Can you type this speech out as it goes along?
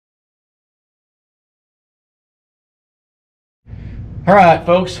All right,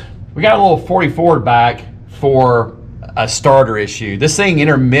 folks, we got a little 40 Ford back for a starter issue. This thing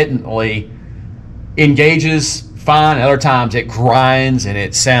intermittently engages fine, other times it grinds and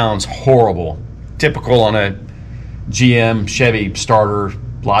it sounds horrible. Typical on a GM Chevy starter,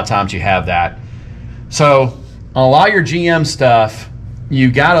 a lot of times you have that. So on a lot of your GM stuff, you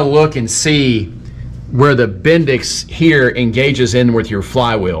gotta look and see where the Bendix here engages in with your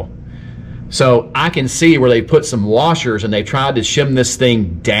flywheel. So I can see where they put some washers and they tried to shim this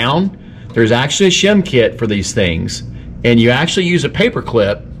thing down. There's actually a shim kit for these things, and you actually use a paper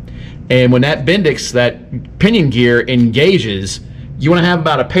clip, and when that Bendix, that pinion gear engages, you want to have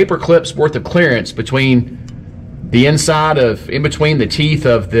about a paper clip's worth of clearance between the inside of, in between the teeth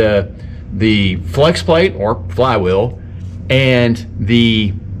of the flex plate or flywheel and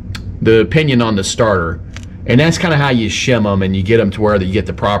the pinion on the starter. And that's kind of how you shim them and you get them to where you get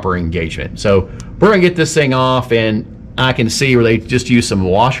the proper engagement. So we're gonna get this thing off, and I can see where they just use some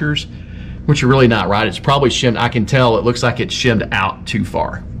washers, which are really not right. It's probably shimmed. I can tell it looks like it's shimmed out too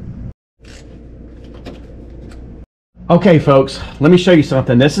far. Okay, folks, let me show you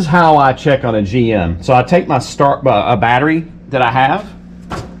something. This is how I check on a GM. So I take my a battery that I have,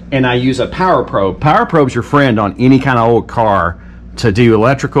 and I use a power probe. Power probe's your friend on any kind of old car to do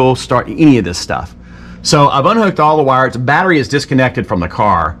electrical, start any of this stuff. So I've unhooked all the wires. The battery is disconnected from the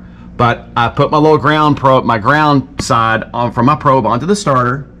car, but I put my little ground probe, my ground side on from my probe onto the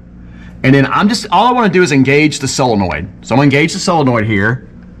starter, and then all I want to do is engage the solenoid. So I'm going to engage the solenoid here,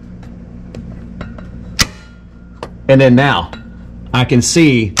 and then now I can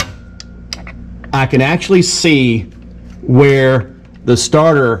actually see where the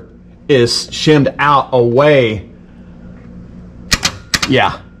starter is shimmed out away.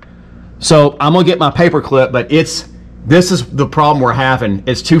 Yeah. So I'm gonna get my paper clip, but this is the problem we're having.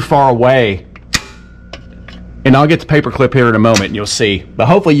 It's too far away. And I'll get the paper clip here in a moment and you'll see. But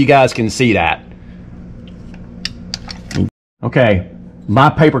hopefully you guys can see that. Okay, my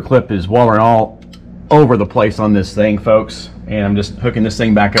paper clip is wallering all over the place on this thing, folks. And I'm just hooking this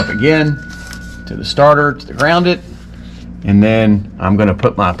thing back up again to the starter, to ground it. And then I'm gonna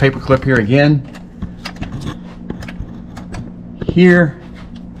put my paper clip here again. Here.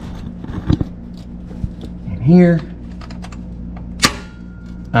 Here.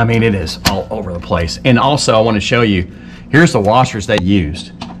 I mean, it is all over the place. And also I want to show you, here's the washers they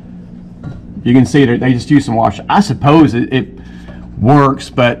used. You can see they just used some washers. I suppose it works,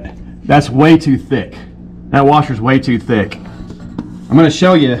 but that's way too thick. That washer's way too thick. I'm going to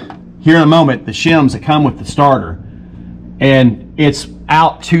show you here in a moment the shims that come with the starter, and it's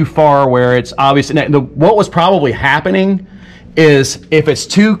out too far where it's obvious. What was probably happening is if it's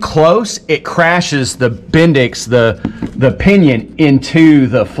too close, it crashes the Bendix, the pinion into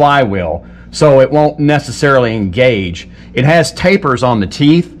the flywheel, so it won't necessarily engage. It has tapers on the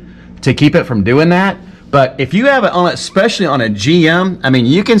teeth to keep it from doing that, but if you have it on, especially on a GM, I mean,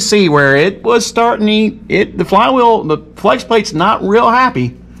 you can see where it was starting to eat, the flywheel, the flex plate's not real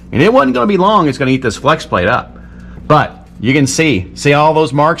happy, and it wasn't going to be long, it's going to eat this flex plate up. But you can see all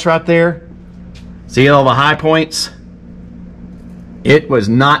those marks right there? See all the high points? It was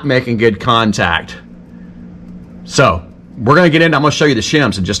not making good contact. So we're going to get in. I'm going to show you the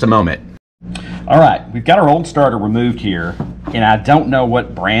shims in just a moment. All right, we've got our old starter removed here, and I don't know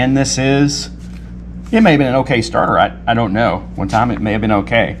what brand this is. It may have been an okay starter. I don't know. One time it may have been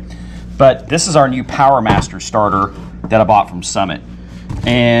okay. But this is our new Power Master starter that I bought from Summit.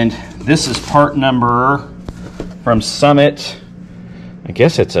 And this is part number from Summit. I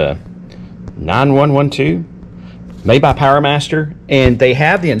guess it's a 9112. Made by Power Master, and they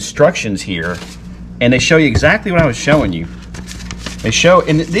have the instructions here, and they show you exactly what I was showing you. They show,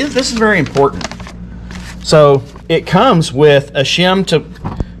 and this is very important. So it comes with a shim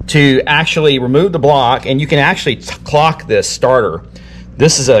to actually remove the block, and you can actually clock this starter.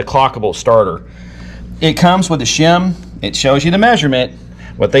 This is a clockable starter. It comes with a shim. It shows you the measurement,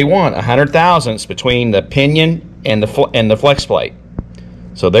 what they want, 100 thousandths between the pinion and the flex plate.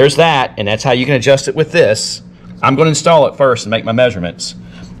 So there's that, and that's how you can adjust it with this. I'm going to install it first and make my measurements.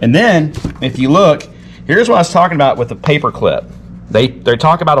 And then, if you look, here's what I was talking about with the paper clip. They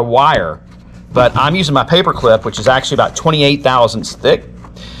talk about a wire, but I'm using my paper clip, which is actually about 28 thousandths thick,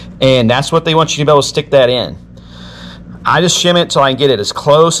 and that's what they want you to be able to stick that in. I just shim it so I can get it as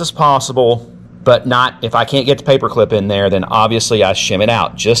close as possible, but not, if I can't get the paper clip in there, then obviously I shim it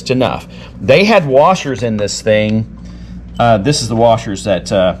out just enough. They had washers in this thing. This is the washers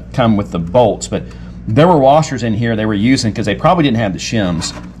that come with the bolts, but there were washers in here they were using because they probably didn't have the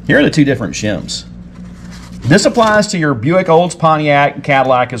shims. Here are the two different shims. This applies to your Buick, Olds, Pontiac, and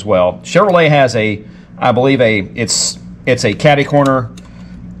Cadillac as well. Chevrolet has I believe it's It's a catty corner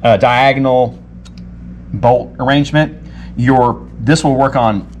diagonal bolt arrangement. This will work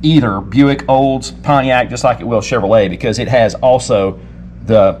on either Buick, Olds, Pontiac, just like it will Chevrolet, because it has also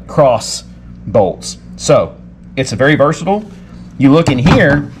the cross bolts. So it's a very versatile. You look in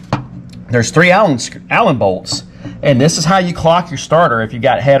here, there's 3 Allen bolts, and this is how you clock your starter if you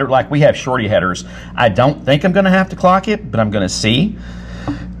got header, like we have shorty headers. I don't think I'm gonna have to clock it, but I'm gonna see.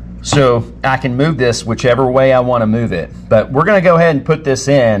 So I can move this whichever way I wanna move it. But we're gonna go ahead and put this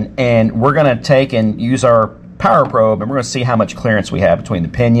in, and we're gonna take and use our power probe, and we're gonna see how much clearance we have between the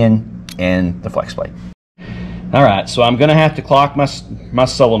pinion and the flex plate. All right, so I'm gonna have to clock my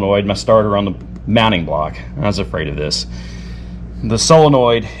solenoid, my starter on the mounting block. I was afraid of this. The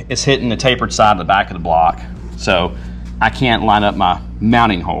solenoid is hitting the tapered side of the back of the block, so I can't line up my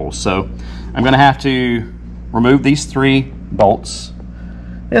mounting holes. So I'm gonna have to remove these 3 bolts.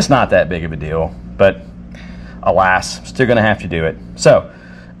 It's not that big of a deal, but alas, still gonna have to do it. So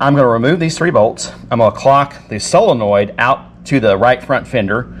I'm gonna remove these 3 bolts. I'm gonna clock the solenoid out to the right front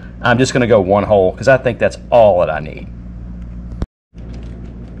fender. I'm just gonna go 1 hole because I think that's all that I need.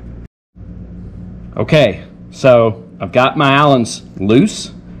 Okay, so I've got my Allens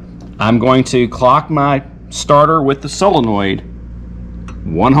loose. I'm going to clock my starter with the solenoid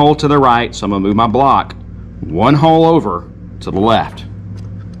 1 hole to the right, so I'm gonna move my block 1 hole over to the left.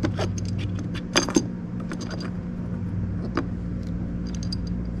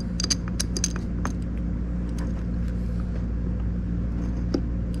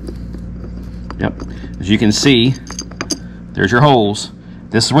 Yep, as you can see, there's your holes.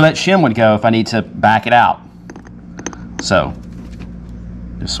 This is where that shim would go if I need to back it out. So,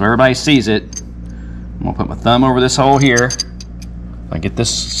 just so everybody sees it, I'm gonna put my thumb over this hole here. I get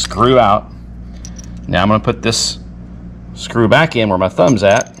this screw out. Now I'm gonna put this screw back in where my thumb's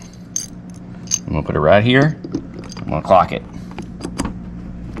at. I'm gonna put it right here. I'm gonna clock it.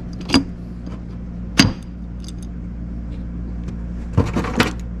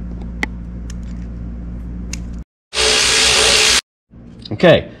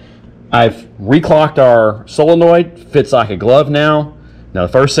 Okay, I've reclocked our solenoid, fits like a glove now. Now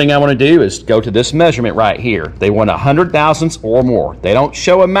the first thing I want to do is go to this measurement right here. They want 100 thousandths or more. They don't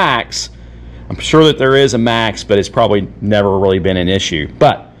show a max. I'm sure that there is a max, but it's probably never really been an issue.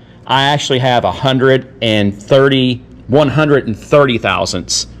 But I actually have 130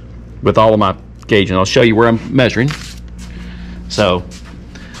 thousandths with all of my gauging. I'll show you where I'm measuring. So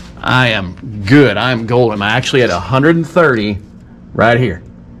I am good. I'm golden. I'm actually at 130 right here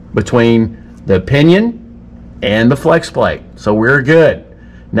between the pinion and the flex plate. So we're good.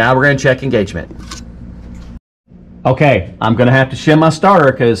 Now we're going to check engagement. Okay, I'm going to have to shim my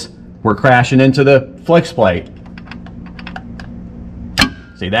starter because we're crashing into the flex plate.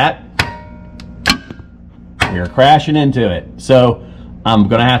 See that? We're crashing into it. So I'm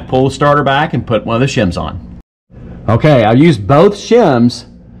going to have to pull the starter back and put one of the shims on. Okay, I've used both shims,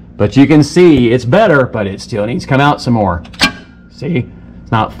 but you can see it's better, but it still needs to come out some more. See,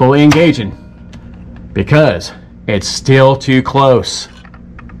 it's not fully engaging because it's still too close.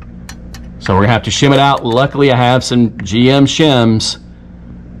 So we're gonna have to shim it out. Luckily I have some GM shims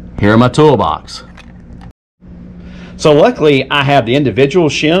here in my toolbox. So luckily I have the individual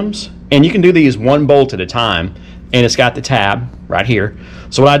shims, and you can do these 1 bolt at a time, and it's got the tab right here.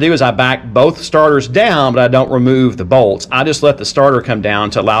 So what I do is I back both starters down, but I don't remove the bolts. I just let the starter come down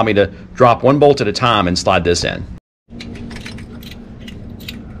to allow me to drop 1 bolt at a time and slide this in.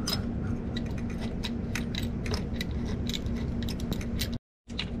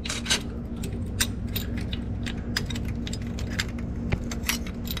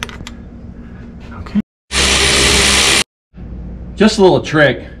 Just a little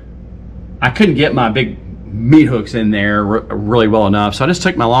trick. I couldn't get my big meat hooks in there really well enough, so I just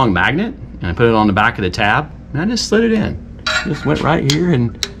took my long magnet and I put it on the back of the tab, and I just slid it in. Just went right here,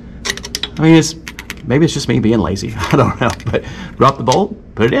 and I mean, maybe it's just me being lazy. I don't know, but drop the bolt,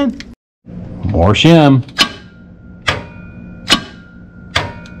 put it in. More shim.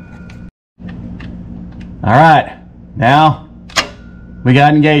 All right, now we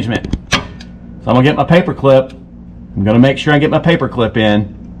got engagement. So I'm gonna get my paper clip. I'm gonna make sure I get my paper clip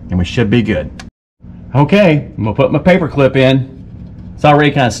in, and we should be good. Okay, I'm gonna put my paper clip in. It's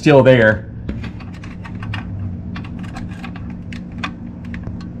already kind of still there.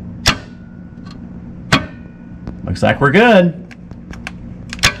 Looks like we're good.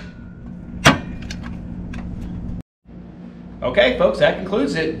 Okay, folks, that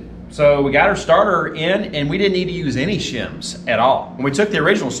concludes it. So we got our starter in, and we didn't need to use any shims at all. When we took the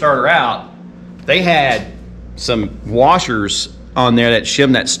original starter out, they had some washers on there that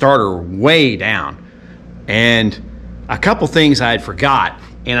shim that starter way down, and a couple things I had forgot,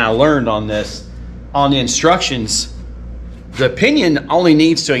 and I learned on this, on the instructions. The pinion only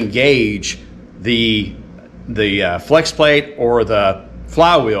needs to engage the flex plate or the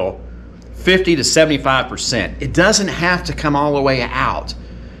flywheel 50 to 75%. It doesn't have to come all the way out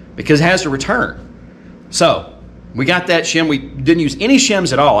because it has to return. So we got that shim. We didn't use any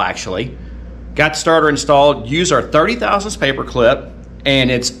shims at all, actually. Got the starter installed, used our 30 thousandths paper clip, and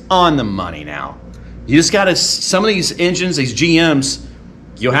it's on the money now. You just got to, some of these engines, these GMs,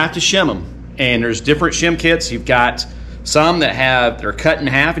 you'll have to shim them. And there's different shim kits. You've got some that they're cut in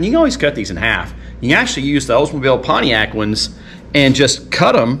half, and you can always cut these in half. You can actually use the Oldsmobile Pontiac ones and just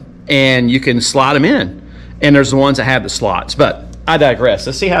cut them, and you can slide them in. And there's the ones that have the slots. But I digress.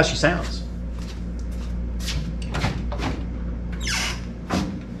 Let's see how she sounds.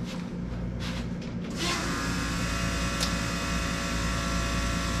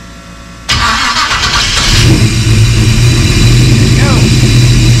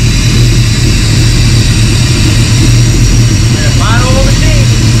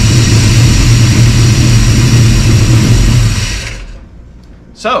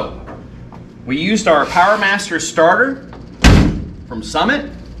 So, we used our PowerMaster starter from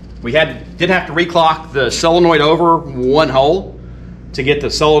Summit. We did have to reclock the solenoid over one hole to get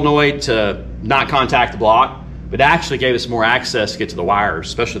the solenoid to not contact the block, but it actually gave us more access to get to the wires,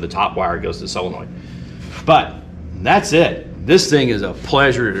 especially the top wire goes to the solenoid. But that's it. This thing is a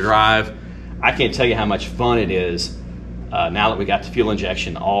pleasure to drive. I can't tell you how much fun it is now that we got the fuel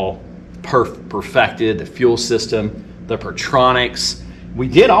injection all perfected, the fuel system, the Pertronics. We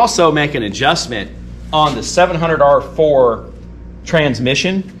did also make an adjustment on the 700R4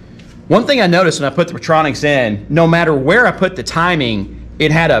 transmission. One thing I noticed when I put the Pertronics in, no matter where I put the timing, it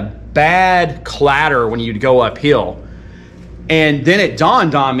had a bad clatter when you'd go uphill. And then it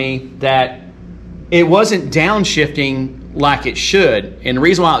dawned on me that it wasn't downshifting like it should. And the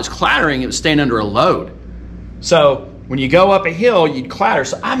reason why it was clattering, it was staying under a load. So when you go up a hill, you'd clatter.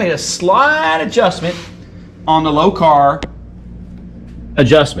 So I made a slight adjustment on the low car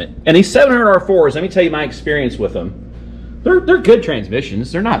adjustment. And these 700R4s, let me tell you my experience with them. They're good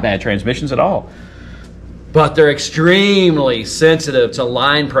transmissions. They're not bad transmissions at all. But they're extremely sensitive to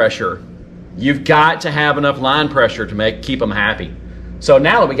line pressure. You've got to have enough line pressure to keep them happy. So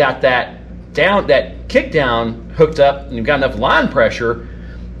now that we got that kick down hooked up and you've got enough line pressure,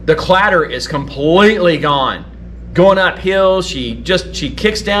 the clatter is completely gone. Going uphill, she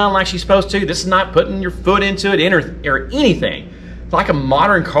kicks down like she's supposed to. This is not putting your foot into it or anything. Like a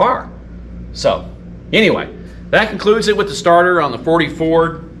modern car. So anyway, that concludes it with the starter on the 40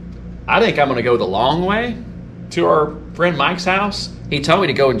 Ford. I think I'm gonna go the long way to our friend Mike's house. He told me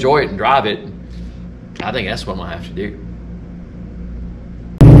to go enjoy it and drive it. I think that's what I'm gonna have to do.